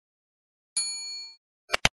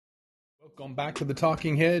Welcome back to the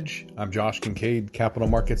Talking Hedge. I'm Josh Kincaid, capital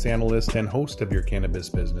markets analyst and host of your Cannabis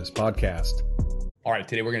Business Podcast. All right,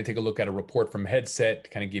 today we're going to take a look at a report from Headset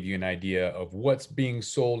to kind of give you an idea of what's being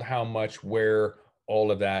sold, how much, where,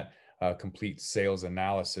 all of that complete sales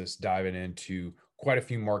analysis, diving into quite a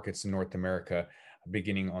few markets in North America,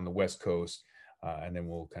 beginning on the West Coast. And then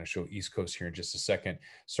we'll kind of show East Coast here in just a second.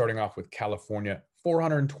 Starting off with California,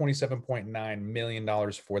 $427.9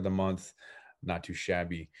 million for the month. Not too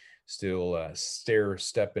shabby. Still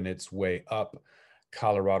stair-stepping its way up.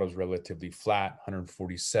 Colorado's relatively flat,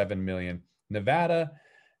 147 million. Nevada,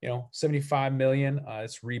 75 million.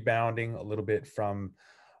 It's rebounding a little bit from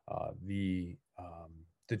the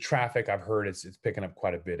traffic. I've heard it's picking up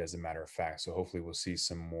quite a bit, as a matter of fact. So hopefully we'll see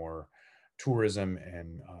some more tourism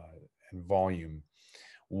and volume.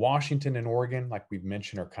 Washington and Oregon, like we've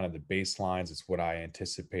mentioned, are kind of the baselines. It's what I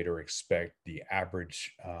anticipate or expect the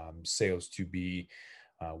average sales to be.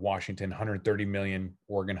 Washington, 130 million,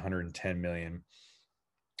 Oregon, 110 million.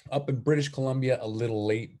 Up in British Columbia, a little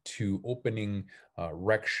late to opening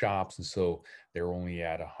rec shops, and so they're only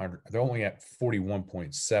at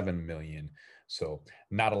 41.7 million. So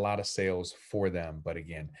not a lot of sales for them, but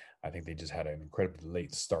again, I think they just had an incredibly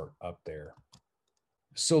late start up there.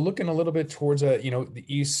 So looking a little bit towards the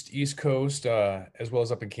East Coast, as well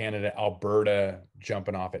as up in Canada, Alberta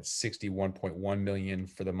jumping off at 61.1 million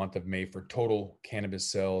for the month of May for total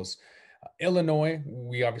cannabis sales. Illinois,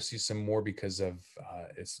 we obviously see some more because of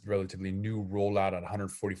its relatively new rollout at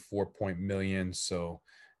 144 million. So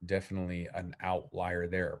definitely an outlier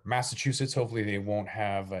there. Massachusetts, hopefully they won't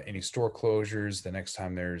have any store closures the next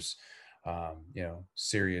time there's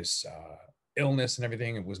serious illness and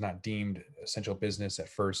everything. It was not deemed essential business at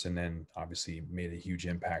first, and then obviously made a huge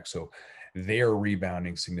impact. So they're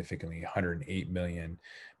rebounding significantly, 108 million.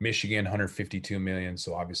 Michigan, 152 million.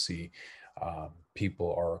 So obviously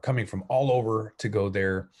people are coming from all over to go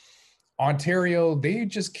there. Ontario, they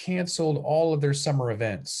just canceled all of their summer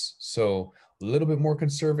events. So a little bit more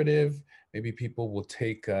conservative. Maybe people will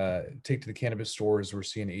take to the cannabis stores. We're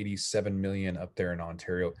seeing 87 million up there in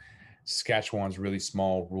Ontario. Saskatchewan's really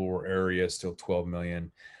small rural area, still 12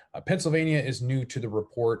 million. Pennsylvania is new to the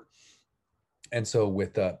report. And so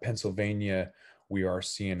with Pennsylvania, we are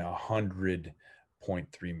seeing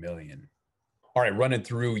 100.3 million. All right, running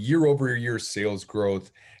through year over year sales growth.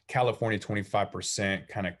 California, 25%,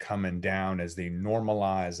 kind of coming down as they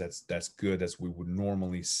normalize. That's good. That's what we would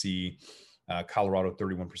normally see. Colorado,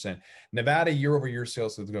 31%. Nevada, year over year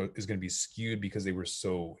sales is going to be skewed because they were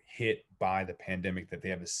so hit by the pandemic that they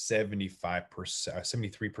have a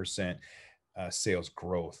 73% sales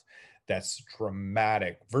growth. That's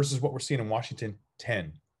dramatic versus what we're seeing in Washington,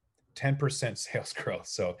 10% sales growth.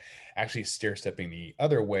 So actually stair stepping the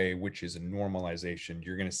other way, which is a normalization.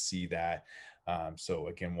 You're going to see that. So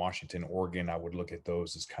again, Washington, Oregon, I would look at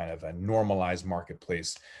those as kind of a normalized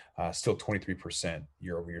marketplace. Still 23%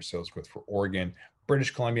 year over year sales growth for Oregon.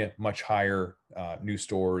 British Columbia, much higher. New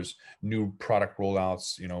stores, new product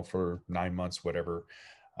rollouts, for 9 months, whatever.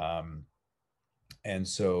 And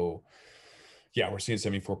so, yeah, we're seeing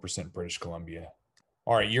 74% British Columbia.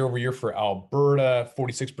 All right, year over year for Alberta,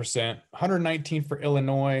 46%, 119 for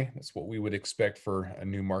Illinois. That's what we would expect for a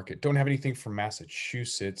new market. Don't have anything for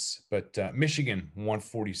Massachusetts, but Michigan,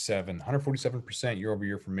 147% year over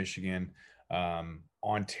year for Michigan.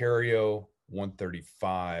 Ontario,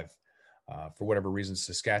 135. For whatever reason,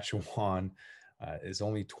 Saskatchewan is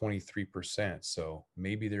only 23%. So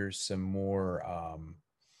maybe there's some more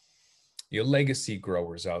legacy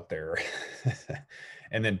growers out there.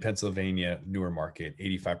 And then Pennsylvania, newer market,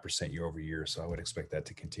 85% year over year. So I would expect that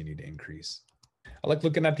to continue to increase. I like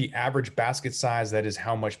looking at the average basket size. That is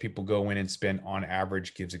how much people go in and spend on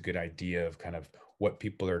average. Gives a good idea of kind of what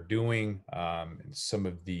people are doing, and some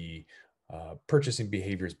of the purchasing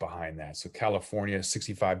behaviors behind that. So California,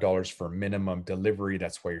 $65 for minimum delivery.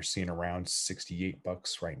 That's why you're seeing around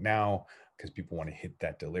 $68 right now, because people want to hit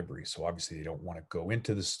that delivery. So obviously they don't want to go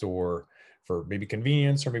into the store for maybe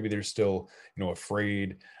convenience, or maybe they're still,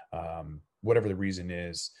 afraid. Whatever the reason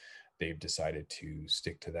is, they've decided to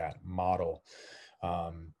stick to that model.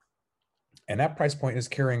 And that price point is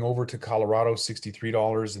carrying over to Colorado,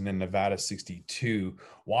 $63, and then Nevada, $62.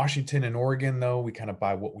 Washington and Oregon, though, we kind of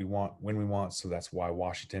buy what we want when we want. So that's why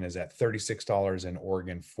Washington is at $36 and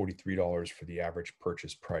Oregon, $43 for the average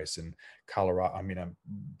purchase price. And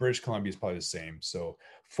British Columbia is probably the same. So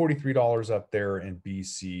 $43 up there in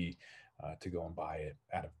BC to go and buy it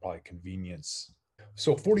out of probably convenience.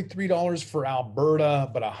 So $43 for Alberta,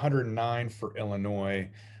 but $109 for Illinois.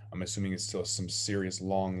 I'm assuming it's still some serious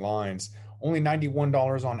long lines. Only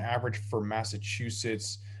 $91 on average for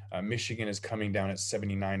Massachusetts. Michigan is coming down at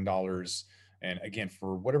 $79. And again,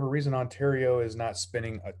 for whatever reason, Ontario is not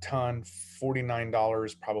spending a ton.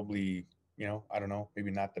 $49, probably, I don't know,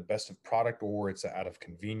 maybe not the best of product, or it's out of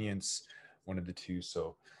convenience, one of the two.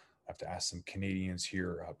 So I have to ask some Canadians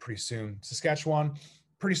here pretty soon. Saskatchewan,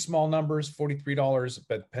 pretty small numbers, $43,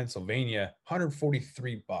 but Pennsylvania,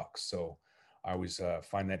 $143. So I always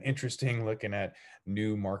find that interesting, looking at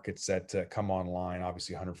new markets that come online.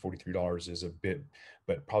 Obviously, $143 is a bit,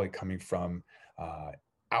 but probably coming from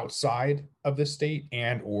outside of the state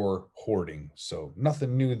and or hoarding. So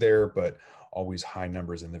nothing new there, but always high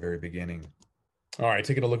numbers in the very beginning. All right,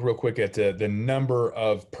 taking a look real quick at the number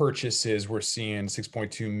of purchases. We're seeing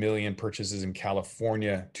 6.2 million purchases in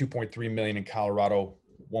California, 2.3 million in Colorado,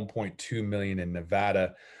 1.2 million in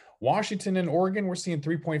Nevada. Washington and Oregon, we're seeing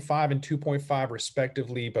 3.5 and 2.5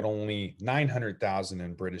 respectively, but only 900,000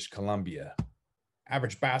 in British Columbia.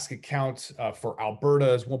 Average basket count for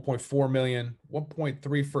Alberta is 1.4 million,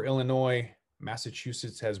 1.3 for Illinois.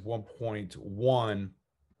 Massachusetts has 1.1,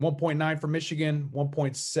 1.9 for Michigan,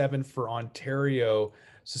 1.7 for Ontario.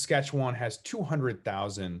 Saskatchewan has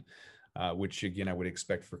 200,000, which again, I would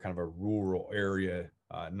expect for kind of a rural area,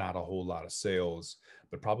 not a whole lot of sales,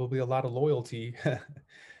 but probably a lot of loyalty.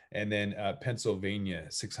 And then Pennsylvania,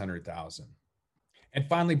 600,000. And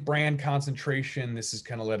finally, brand concentration. This is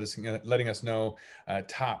kind of letting us know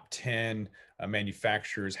top 10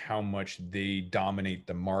 manufacturers, how much they dominate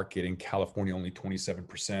the market. In California, only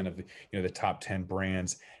 27% of the top 10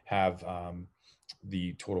 brands have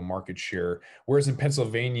the total market share. Whereas in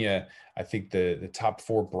Pennsylvania, I think the top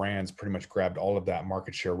 4 brands pretty much grabbed all of that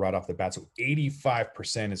market share right off the bat. So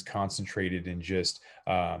 85% is concentrated in just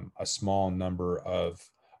a small number of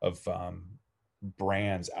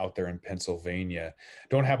brands out there in Pennsylvania.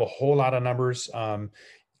 Don't have a whole lot of numbers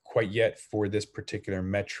quite yet for this particular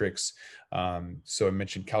metrics. So I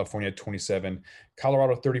mentioned California 27,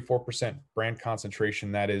 Colorado 34% brand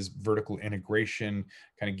concentration. That is vertical integration,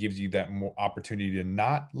 kind of gives you that more opportunity to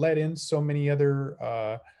not let in so many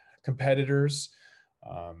other competitors.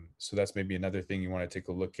 So that's maybe another thing you want to take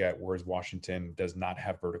a look at, whereas Washington does not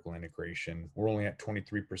have vertical integration. We're only at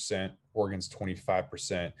 23%, Oregon's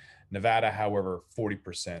 25%, Nevada, however,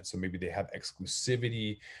 40%. So maybe they have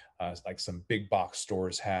exclusivity, like some big box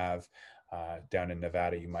stores have down in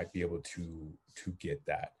Nevada. You might be able to get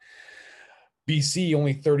that. BC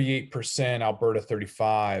only 38%, Alberta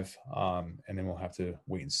 35%, and then we'll have to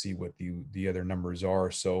wait and see what the other numbers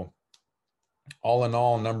are. So all in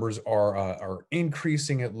all, numbers are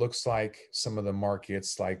increasing. It looks like some of the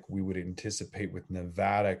markets, like we would anticipate with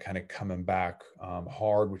Nevada, kind of coming back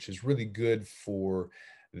hard, which is really good for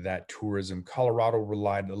that tourism. Colorado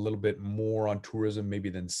relied a little bit more on tourism maybe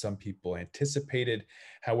than some people anticipated.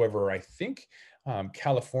 However, I think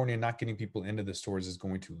California not getting people into the stores is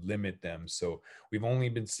going to limit them. So we've only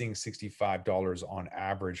been seeing $65 on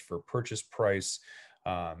average for purchase price.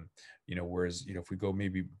 Whereas, if we go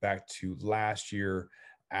maybe back to last year,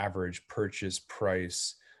 average purchase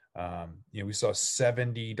price, we saw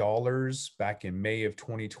 $70 back in May of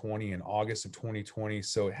 2020 and August of 2020.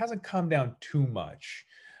 So it hasn't come down too much.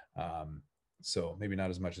 So maybe not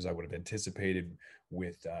as much as I would have anticipated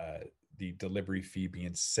with the delivery fee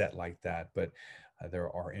being set like that. But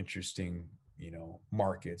there are interesting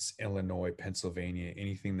markets, Illinois, Pennsylvania.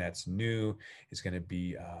 Anything that's new is going to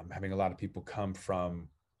be having a lot of people come from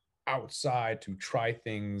outside to try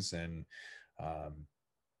things and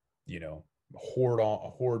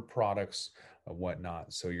hoard products and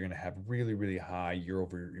whatnot. So you're going to have really, really high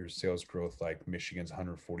year-over-year sales growth, like Michigan's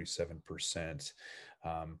 147%.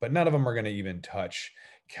 But none of them are going to even touch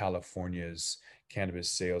California's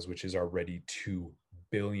cannabis sales, which is already $2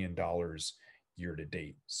 billion year to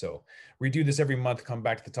date. So we do this every month. Come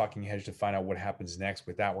back to the Talking Hedge to find out what happens next.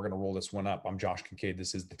 With that, we're going to roll this one up. I'm Josh Kincaid.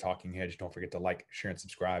 This is the Talking Hedge. Don't forget to like, share, and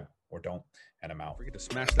subscribe, or don't, and I'm out. Don't forget to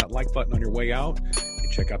smash that like button on your way out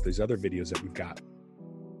and check out these other videos that we've got.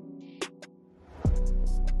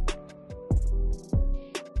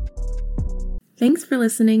 Thanks for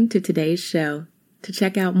listening to today's show. To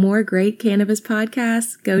check out more great cannabis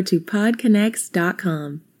podcasts, go to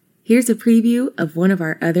podconnects.com. Here's a preview of one of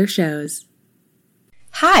our other shows.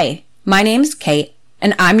 Hi, my name's Kate,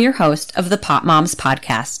 and I'm your host of the Pop Moms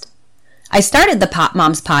Podcast. I started the Pop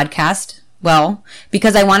Moms Podcast,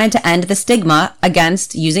 because I wanted to end the stigma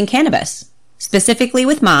against using cannabis, specifically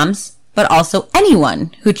with moms, but also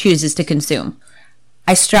anyone who chooses to consume.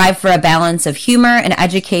 I strive for a balance of humor and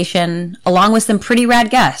education, along with some pretty rad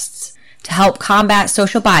guests, to help combat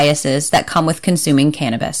social biases that come with consuming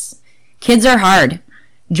cannabis. Kids are hard.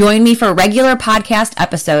 Join me for regular podcast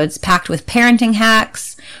episodes packed with parenting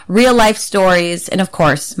hacks, real life stories, and of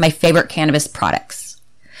course, my favorite cannabis products.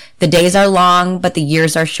 The days are long, but the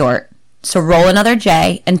years are short. So roll another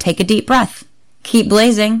J and take a deep breath. Keep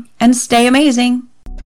blazing and stay amazing.